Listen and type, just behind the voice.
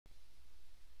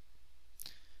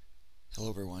Hello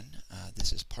everyone,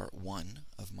 this is part 1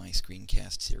 of my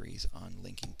screencast series on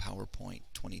linking PowerPoint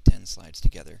 2010 slides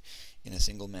together in a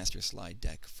single master slide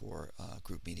deck for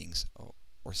group meetings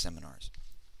or seminars.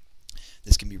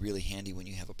 This can be really handy when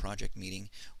you have a project meeting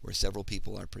where several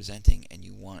people are presenting and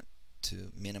you want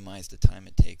to minimize the time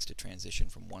it takes to transition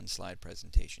from one slide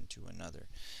presentation to another.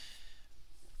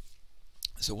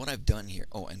 So what I've done here,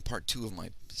 and part 2 of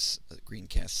my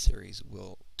screencast series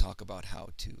will talk about how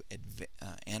to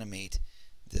animate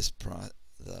this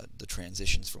the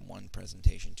transitions from one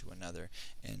presentation to another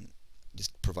and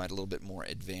just provide a little bit more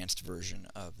advanced version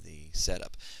of the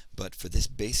setup. But for this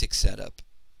basic setup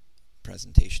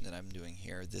presentation that I'm doing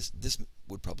here, this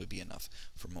would probably be enough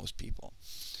for most people.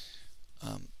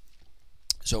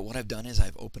 So what I've done is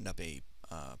I've opened up a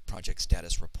project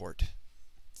status report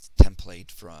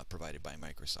template provided by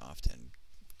Microsoft and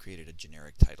created a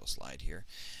generic title slide here.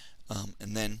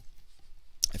 And then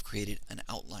I've created an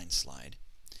outline slide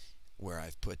where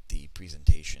I've put the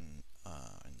presentation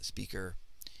and the speaker,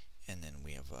 and then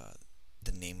we have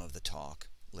the name of the talk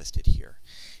listed here.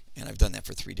 And I've done that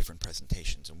for 3 different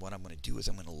presentations. And what I'm going to do is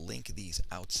I'm going to link these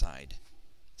outside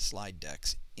slide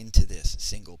decks into this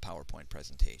single PowerPoint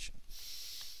presentation.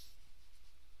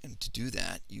 And to do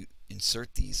that, you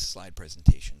insert these slide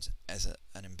presentations as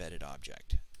an embedded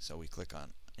object. So we click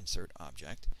on Insert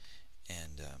Object,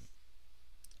 and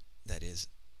that is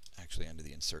actually under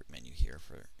the Insert menu here.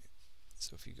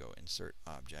 So if you go Insert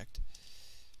Object,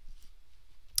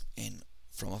 and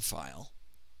from a file,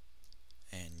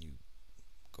 and you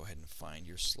go ahead and find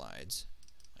your slides.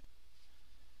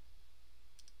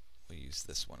 We'll use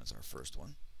this one as our first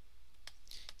one.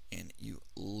 And you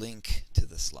link to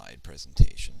the slide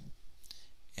presentation,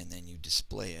 and then you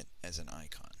display it as an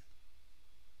icon.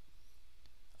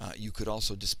 You could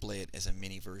also display it as a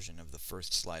mini version of the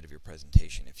first slide of your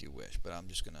presentation if you wish, but I'm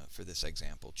just going to, for this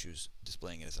example, choose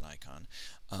displaying it as an icon.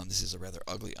 This is a rather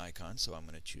ugly icon, so I'm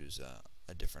going to choose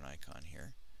a different icon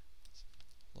here.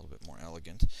 A little bit more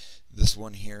elegant. This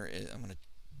one here, I'm going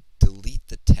to delete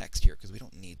the text here because we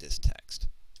don't need this text.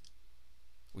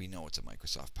 We know it's a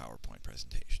Microsoft PowerPoint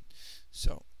presentation.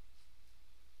 So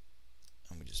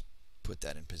I'm going to just put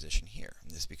that in position here.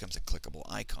 And this becomes a clickable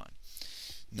icon.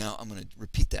 Now I'm going to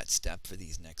repeat that step for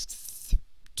these next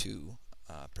 2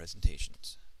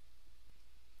 presentations.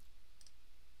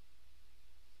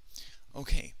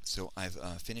 Okay, so I've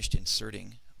finished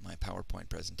inserting my PowerPoint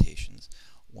presentations,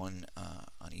 one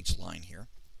on each line here.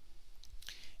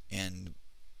 And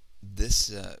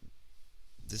this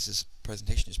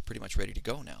presentation is pretty much ready to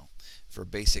go now. For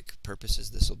basic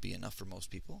purposes, this will be enough for most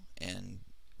people. And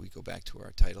we go back to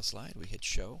our title slide, we hit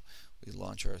show, we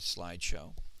launch our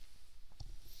slideshow.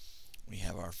 We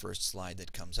have our first slide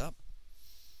that comes up,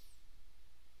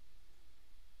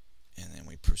 and then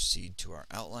we proceed to our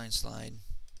outline slide,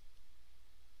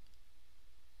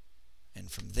 and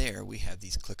from there we have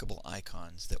these clickable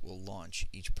icons that will launch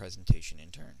each presentation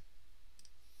in turn.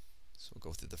 So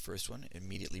we'll go through the first one. It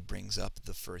immediately brings up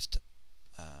the first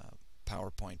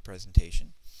PowerPoint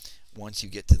presentation. Once you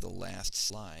get to the last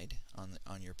slide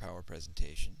on your PowerPoint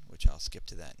presentation, which I'll skip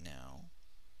to that now,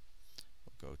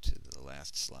 we'll go to the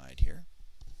last slide here.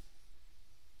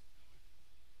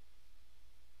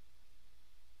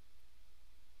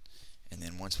 And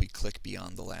then once we click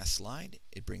beyond the last slide,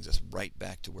 it brings us right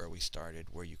back to where we started,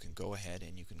 where you can go ahead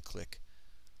and you can click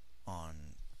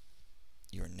on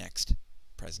your next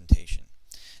presentation.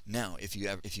 Now, if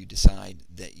you decide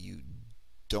that you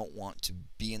don't want to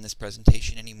be in this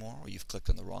presentation anymore, or you've clicked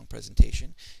on the wrong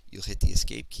presentation, you'll hit the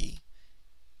escape key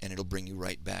and it'll bring you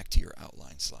right back to your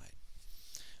outline slide.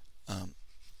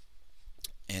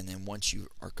 And then once you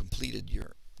are completed,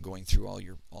 you're going through all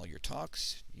your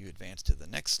talks, you advance to the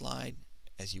next slide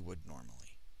as you would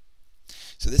normally.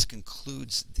 So this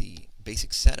concludes the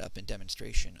basic setup and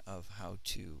demonstration of how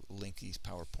to link these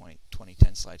PowerPoint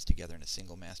 2010 slides together in a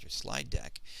single master slide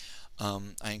deck.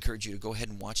 I encourage you to go ahead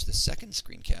and watch the second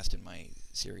screencast in my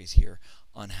series here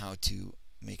on how to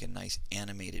make a nice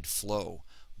animated flow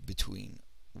between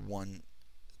one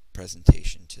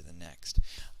presentation to the next.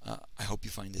 I hope you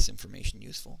find this information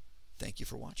useful. Thank you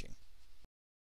for watching.